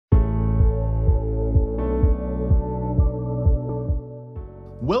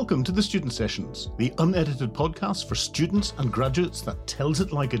Welcome to the Student Sessions, the unedited podcast for students and graduates that tells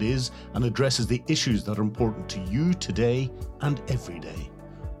it like it is and addresses the issues that are important to you today and every day.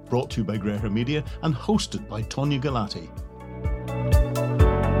 Brought to you by Greyhair Media and hosted by Tonya Galati.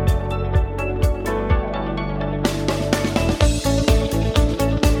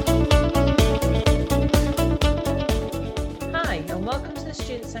 Hi, and welcome to the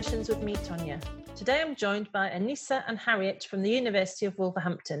Student Sessions with me, Tonya. Today I'm joined by Aneesa and Harriet from the University of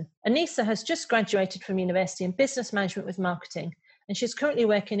Wolverhampton. Aneesa has just graduated from university in business management with marketing, and she's currently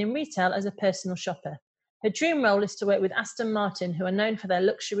working in retail as a personal shopper. Her dream role is to work with Aston Martin, who are known for their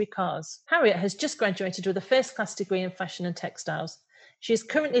luxury cars. Harriet has just graduated with a first-class degree in fashion and textiles. She is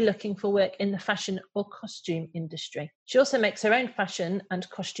currently looking for work in the fashion or costume industry. She also makes her own fashion and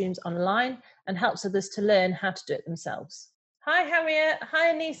costumes online and helps others to learn how to do it themselves. Hi Harriet,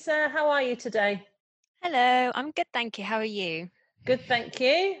 hi Aneesa, how are you today? Hello, I'm good, thank you. How are you? Good, thank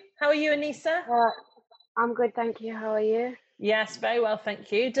you. How are you, Aneesa? I'm good, thank you. How are you? Yes, very well,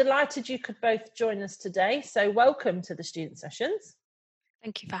 thank you. Delighted you could both join us today. So welcome to the Student Sessions.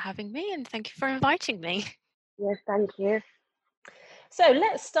 Thank you for having me and thank you for inviting me. Yes, thank you. So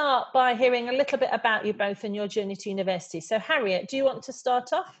let's start by hearing a little bit about you both and your journey to university. So Harriet, do you want to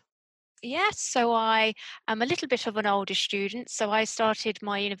start off? Yes, so I am a little bit of an older student. So I started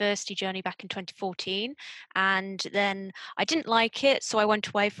my university journey back in 2014 and then I didn't like it. So I went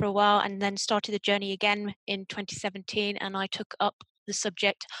away for a while and then started the journey again in 2017 and I took up the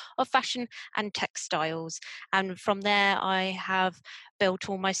subject of fashion and textiles. And from there, I have built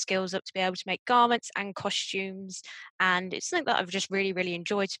all my skills up to be able to make garments and costumes. And it's something that I've just really, really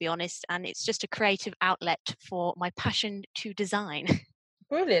enjoyed, to be honest. And it's just a creative outlet for my passion to design.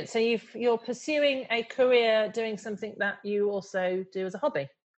 Brilliant. So you're pursuing a career doing something that you also do as a hobby.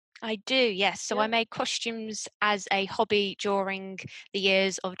 I do, yes. So Yeah. I made costumes as a hobby during the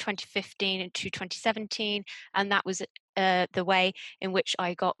years of 2015 to 2017, and that was the way in which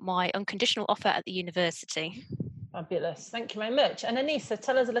I got my unconditional offer at the university. Fabulous. Thank you very much. And Aneesa,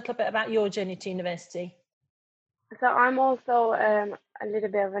 tell us a little bit about your journey to university. So I'm also a little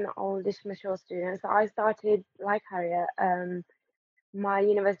bit of an oldish mature student. So I started, like Harriet, my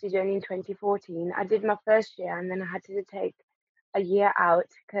university journey in 2014. I did my first year and then I had to take a year out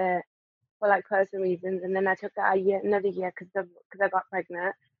for like personal reasons. And then I took another year because I got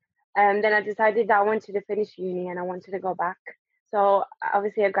pregnant. And then I decided that I wanted to finish uni and I wanted to go back. So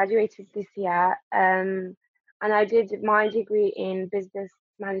obviously I graduated this year. And I did my degree in business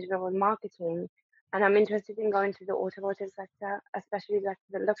management with marketing. And I'm interested in going to the automotive sector, especially like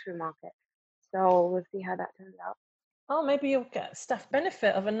the luxury market. So we'll see how that turns out. Oh, maybe you'll get staff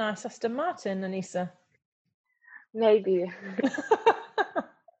benefit of a nice Aston Martin, Aneesa. Maybe.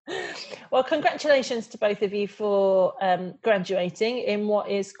 Well, congratulations to both of you for graduating in what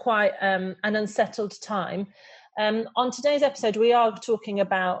is quite an unsettled time. On today's episode, we are talking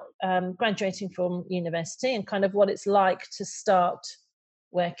about graduating from university and kind of what it's like to start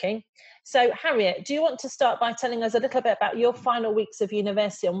working. So, Harriet, do you want to start by telling us a little bit about your final weeks of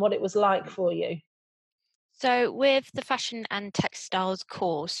university and what it was like for you? So with the fashion and textiles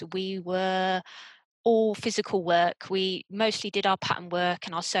course, we were all physical work. We mostly did our pattern work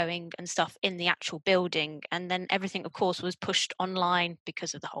and our sewing and stuff in the actual building. And then everything, of course, was pushed online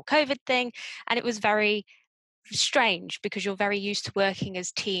because of the whole COVID thing. And it was very strange because you're very used to working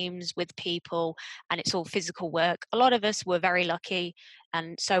as teams with people and it's all physical work. A lot of us were very lucky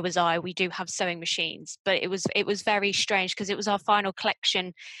and so was I. We do have sewing machines, but it was very strange because it was our final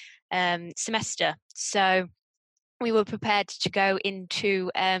collection semester. So we were prepared to go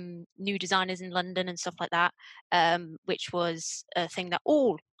into new designers in London and stuff like that, which was a thing that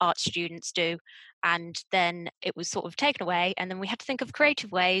all art students do. And then it was sort of taken away. And then we had to think of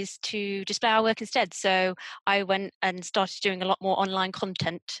creative ways to display our work instead. So I went and started doing a lot more online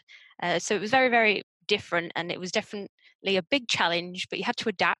content. So it was very, very different. And it was definitely a big challenge, but you had to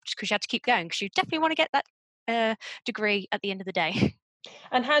adapt because you had to keep going because you definitely want to get that degree at the end of the day.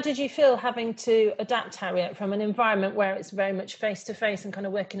 And how did you feel having to adapt, Harriet, from an environment where it's very much face-to-face and kind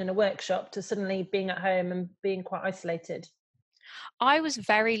of working in a workshop to suddenly being at home and being quite isolated? I was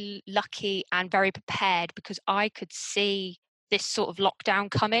very lucky and very prepared because I could see this sort of lockdown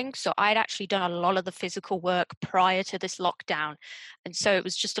coming. So I'd actually done a lot of the physical work prior to this lockdown. And so it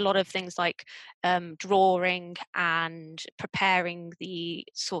was just a lot of things like drawing and preparing the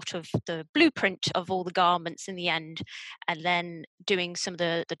sort of the blueprint of all the garments in the end, and then doing some of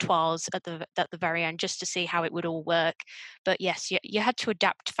the toiles at the very end just to see how it would all work. But yes, you had to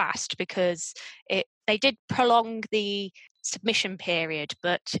adapt fast because they did prolong the submission period,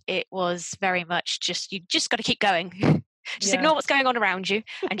 but it was very much you just got to keep going. Just ignore what's going on around you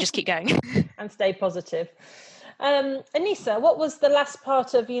and just keep going. And stay positive. Aneesa, what was the last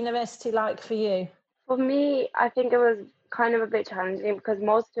part of university like for you? For me, I think it was kind of a bit challenging because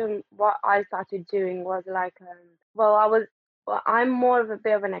most of what I started doing was like, I'm more of a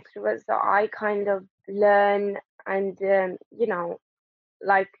bit of an extrovert, so I kind of learn and,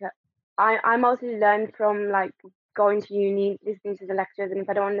 like I mostly learn from like going to uni, listening to the lectures, and if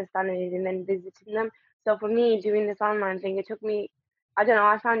I don't understand anything, then visiting them. So for me, doing this online thing, it took me, I don't know,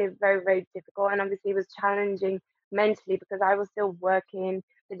 I found it very, very difficult, and obviously it was challenging mentally because I was still working.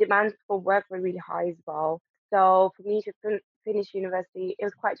 The demands for work were really high as well. So for me to finish university, it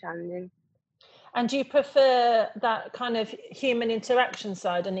was quite challenging. And do you prefer that kind of human interaction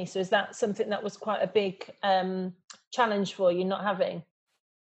side, Aneesa? Is that something that was quite a big challenge for you not having?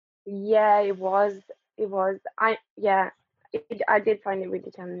 Yeah, it was. I did find it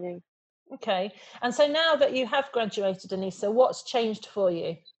really challenging. Okay. And so now that you have graduated, Aneesa, what's changed for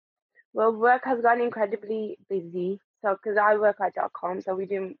you? Well, work has gotten incredibly busy. So, because I work at .com, so we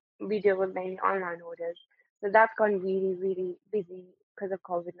deal with mainly online orders. So that's gone really, really busy because of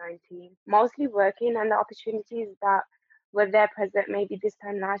COVID-19. Mostly working, and the opportunities that were there present maybe this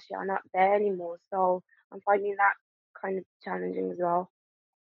time last year are not there anymore. So I'm finding that kind of challenging as well.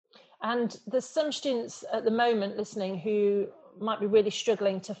 And there's some students at the moment listening who might be really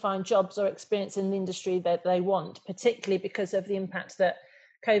struggling to find jobs or experience in the industry that they want, particularly because of the impact that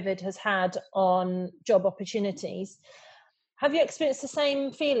COVID has had on job opportunities. Have you experienced the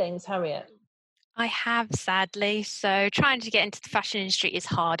same feelings, Harriet? I have, sadly. So trying to get into the fashion industry is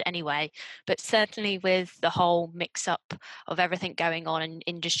hard anyway, but certainly with the whole mix up of everything going on and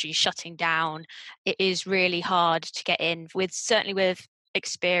industry shutting down, it is really hard to get in certainly with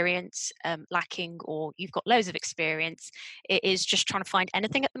experience lacking, or you've got loads of experience. It is just trying to find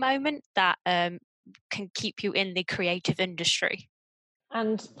anything at the moment that can keep you in the creative industry.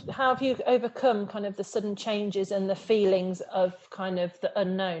 And how have you overcome kind of the sudden changes and the feelings of kind of the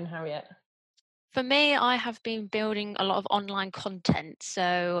unknown, Harriet? For me, I have been building a lot of online content.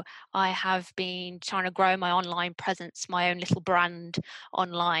 So I have been trying to grow my online presence, my own little brand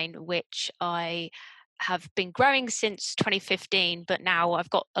online, which I have been growing since 2015, but now I've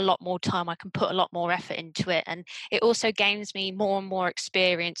got a lot more time. I can put a lot more effort into it. And it also gains me more and more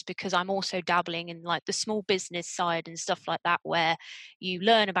experience because I'm also dabbling in like the small business side and stuff like that, where you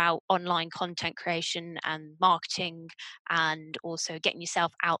learn about online content creation and marketing, and also getting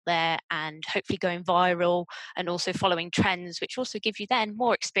yourself out there and hopefully going viral, and also following trends, which also give you then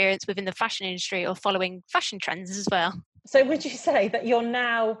more experience within the fashion industry or following fashion trends as well. So would you say that you're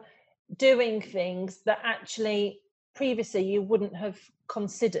now doing things that actually previously you wouldn't have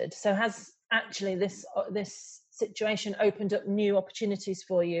considered? So has actually this situation opened up new opportunities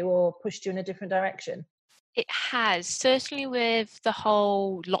for you or pushed you in a different direction? It has, certainly with the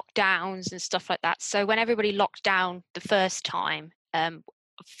whole lockdowns and stuff like that. So when everybody locked down the first time,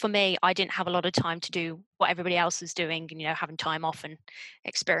 for me, I didn't have a lot of time to do what everybody else was doing, and having time off and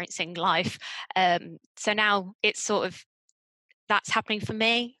experiencing life. So now it's sort of that's happening for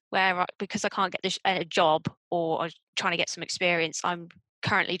me, where because I can't get a job or trying to get some experience, I'm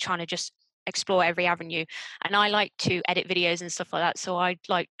currently trying to just explore every avenue. And I like to edit videos and stuff like that, so I'd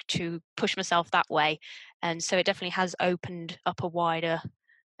like to push myself that way. And so it definitely has opened up a wider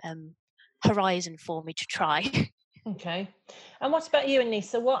horizon for me to try. Okay. And what about you,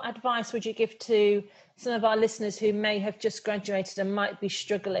 Aneesa? What advice would you give to some of our listeners who may have just graduated and might be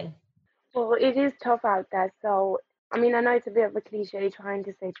struggling? Well, it is tough out there. So, I mean, I know it's a bit of a cliche trying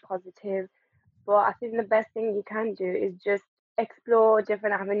to stay positive, but I think the best thing you can do is just explore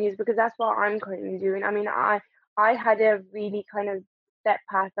different avenues because that's what I'm currently doing. I mean, I had a really kind of set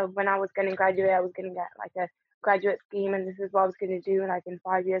path of when I was going to graduate, I was going to get like a graduate scheme, and this is what I was going to do like in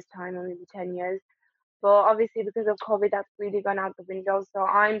 5 years' time or maybe 10 years. But obviously, because of COVID, that's really gone out the window. So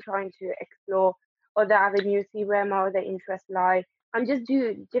I'm trying to explore other avenues, see where my other interests lie, and just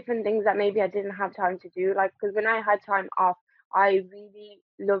do different things that maybe I didn't have time to do. Like, because when I had time off, I really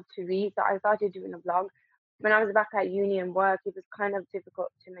loved to read. So I started doing a blog. When I was back at uni and work, it was kind of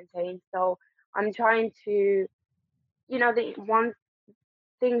difficult to maintain. So I'm trying to, the one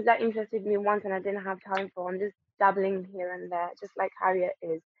things that interested me once and I didn't have time for, I'm just dabbling here and there, just like Harriet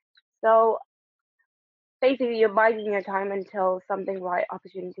is. So basically you're biding your time until something right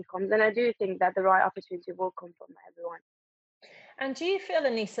opportunity comes, and I do think that the right opportunity will come from everyone. And do you feel,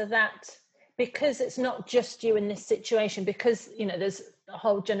 Aneesa, that because it's not just you in this situation, because there's a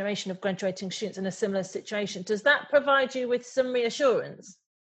whole generation of graduating students in a similar situation, does that provide you with some reassurance?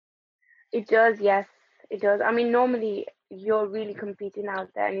 It does, yes, it does. I mean, normally you're really competing out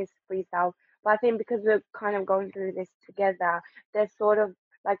there and it's for yourself, But I think because we're kind of going through this together, there's sort of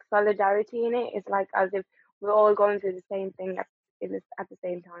like solidarity in it. It's like as if we're all going through the same thing at the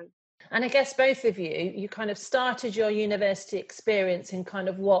same time. And I guess both of you kind of started your university experience in kind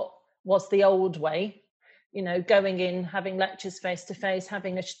of what was the old way, going in, having lectures face to face,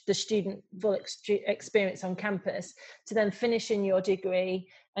 having the student full experience on campus, to then finishing your degree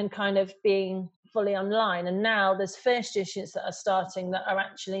and kind of being fully online. And now there's first year students that are starting that are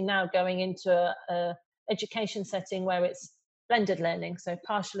actually now going into a education setting where it's blended learning, so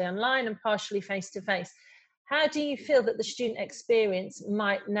partially online and partially face to face. How do you feel that the student experience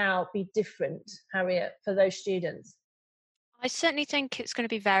might now be different, Harriet, for those students? I certainly think it's going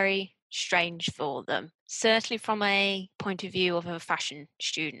to be very strange for them, certainly from a point of view of a fashion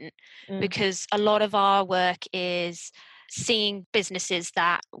student, because a lot of our work is seeing businesses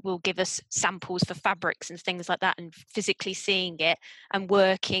that will give us samples for fabrics and things like that, and physically seeing it and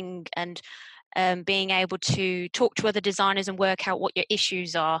working and being able to talk to other designers and work out what your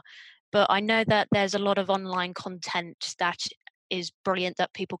issues are. But I know that there's a lot of online content that is brilliant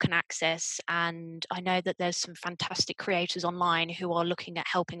that people can access, and I know that there's some fantastic creators online who are looking at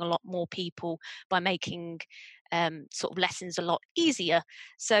helping a lot more people by making sort of lessons a lot easier.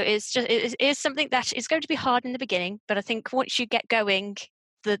 So it is something that is going to be hard in the beginning, but I think once you get going,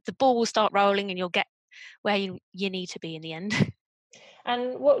 the ball will start rolling and you'll get where you need to be in the end.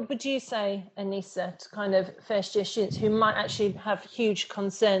 And what would you say, Aneesa, to kind of first year students who might actually have huge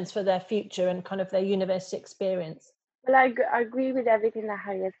concerns for their future and kind of their university experience? Well, I agree with everything that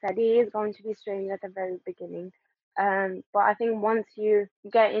Harriet said. It is going to be strange at the very beginning. But I think once you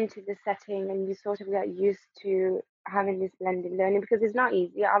get into the setting and you sort of get used to having this blended learning, because it's not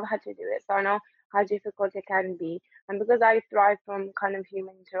easy, I've had to do it, so I know how difficult it can be. And because I thrive from kind of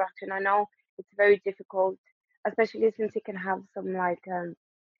human interaction, I know it's very difficult, especially since it can have some like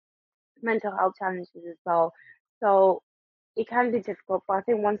mental health challenges as well. So it can be difficult, but I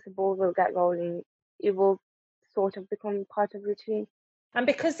think once the ball will get rolling, it will sort of become part of routine. And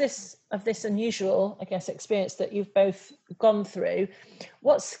because of this unusual, I guess, experience that you've both gone through,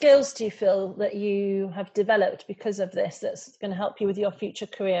 what skills do you feel that you have developed because of this that's going to help you with your future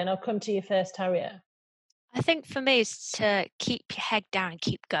career? And I'll come to you first, Harriet. I think for me is to keep your head down and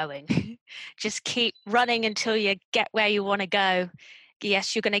keep going. Just keep running until you get where you want to go.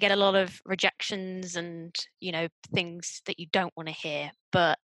 Yes, you're going to get a lot of rejections and, things that you don't want to hear.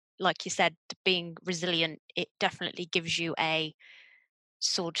 But like you said, being resilient, it definitely gives you a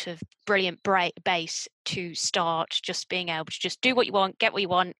sort of brilliant base to start just being able to just do what you want, get what you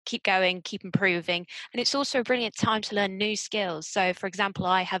want, keep going, keep improving. And it's also a brilliant time to learn new skills. So for example,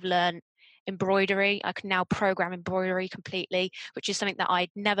 I have learned embroidery. I can now program embroidery completely, which is something that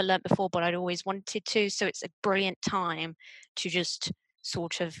I'd never learned before, but I'd always wanted to. So it's a brilliant time to just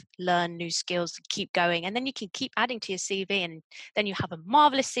sort of learn new skills, keep going, and then you can keep adding to your CV, and then you have a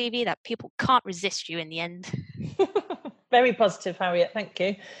marvelous CV that people can't resist you in the end. Very positive, Harriet. Thank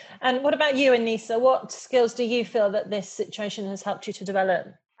you. And what about you, Aneesa? What skills do you feel that this situation has helped you to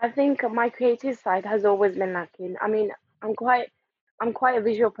develop? I think my creative side has always been lacking. I mean, I'm quite a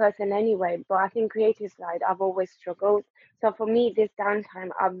visual person anyway, but I think creative side I've always struggled. So for me, this downtime,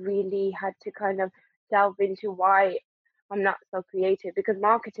 I've really had to kind of delve into why I'm not so creative, because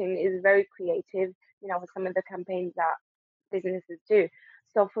marketing is very creative, with some of the campaigns that businesses do.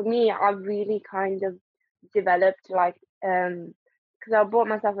 So for me, I've really kind of developed like because I bought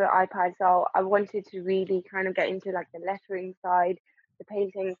myself an iPad, so I wanted to really kind of get into like the lettering side, the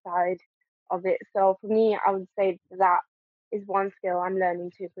painting side of it. So for me, I would say that is one skill I'm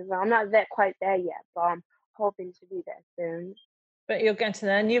learning too, because I'm not quite there yet, but I'm hoping to be there soon. But you're getting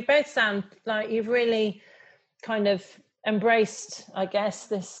there, and you both sound like you've really kind of embraced, I guess,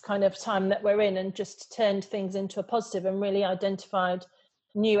 this kind of time that we're in and just turned things into a positive and really identified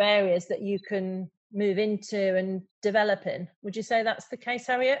new areas that you can move into and develop in. Would you say that's the case,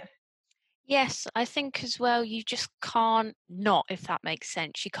 Harriet? Yes, I think as well, you just can't not, if that makes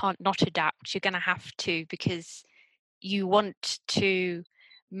sense. You can't not adapt. You're going to have to, because you want to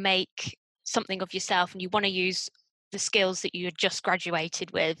make something of yourself and you want to use the skills that you had just graduated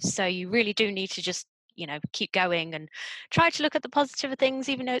with. So you really do need to just, keep going and try to look at the positive things,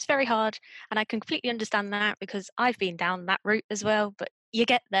 even though it's very hard. And I completely understand that, because I've been down that route as well. But you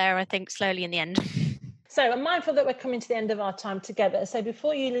get there, I think, slowly in the end. So I'm mindful that we're coming to the end of our time together. So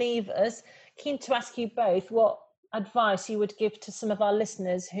before you leave us, keen to ask you both what advice you would give to some of our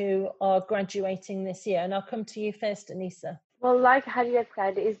listeners who are graduating this year. And I'll come to you first, Aneesa. Well, like Harriet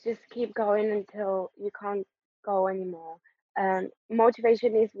said, is just keep going until you can't go anymore.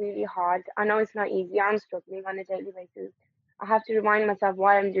 Motivation is really hard. I know it's not easy. I'm struggling on a daily basis. I have to remind myself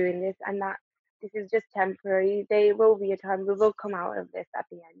why I'm doing this, and that this is just temporary. There will be a time we will come out of this at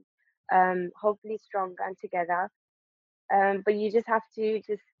the end, hopefully stronger and together. But you just have to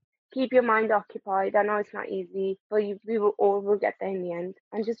just keep your mind occupied. I know it's not easy, but we will get there in the end,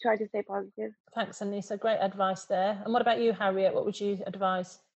 and just try to stay positive. Thanks, Aneesa. Great advice there. And what about you, Harriet? What would you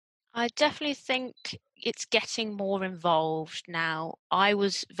advise? I definitely think it's getting more involved now. I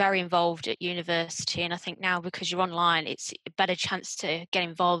was very involved at university, and I think now because you're online, it's a better chance to get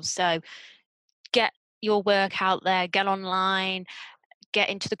involved. So get your work out there, get online, get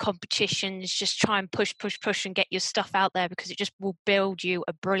into the competitions, just try and push and get your stuff out there, because it just will build you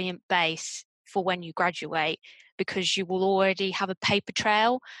a brilliant base for when you graduate, because you will already have a paper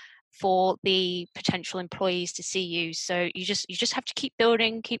trail for the potential employees to see you. So you just have to keep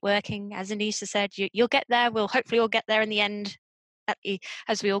building, keep working. As Aneesa said, you'll get there. We'll hopefully all get there in the end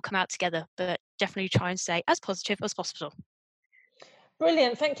as we all come out together, but definitely try and stay as positive as possible.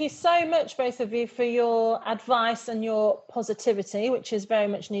 Brilliant. Thank you so much, both of you, for your advice and your positivity, which is very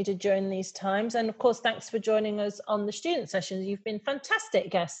much needed during these times. And of course, thanks for joining us on the student sessions. You've been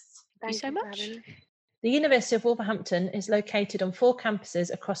fantastic guests. Thank you so much. The University of Wolverhampton is located on 4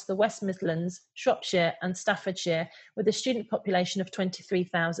 campuses across the West Midlands, Shropshire and Staffordshire, with a student population of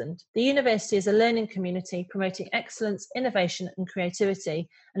 23,000. The university is a learning community promoting excellence, innovation and creativity,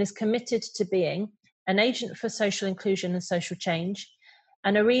 and is committed to being an agent for social inclusion and social change,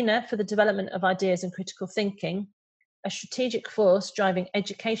 an arena for the development of ideas and critical thinking, a strategic force driving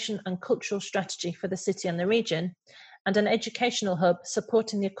education and cultural strategy for the city and the region, and an educational hub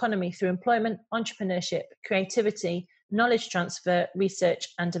supporting the economy through employment, entrepreneurship, creativity, knowledge transfer, research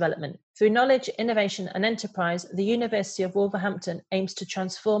and development. Through knowledge, innovation and enterprise, the University of Wolverhampton aims to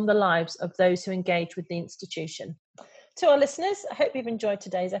transform the lives of those who engage with the institution. To our listeners, I hope you've enjoyed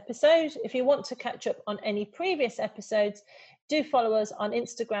today's episode. If you want to catch up on any previous episodes, do follow us on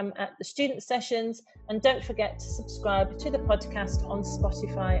Instagram at The Student Sessions, and don't forget to subscribe to the podcast on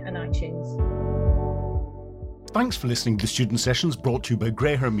Spotify and iTunes. Thanks for listening to The Student Sessions, brought to you by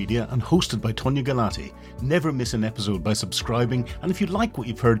Grey Hair Media and hosted by Tonya Galati. Never miss an episode by subscribing, and if you like what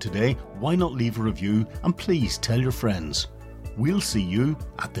you've heard today, why not leave a review, and please tell your friends. We'll see you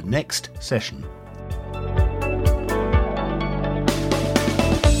at the next session.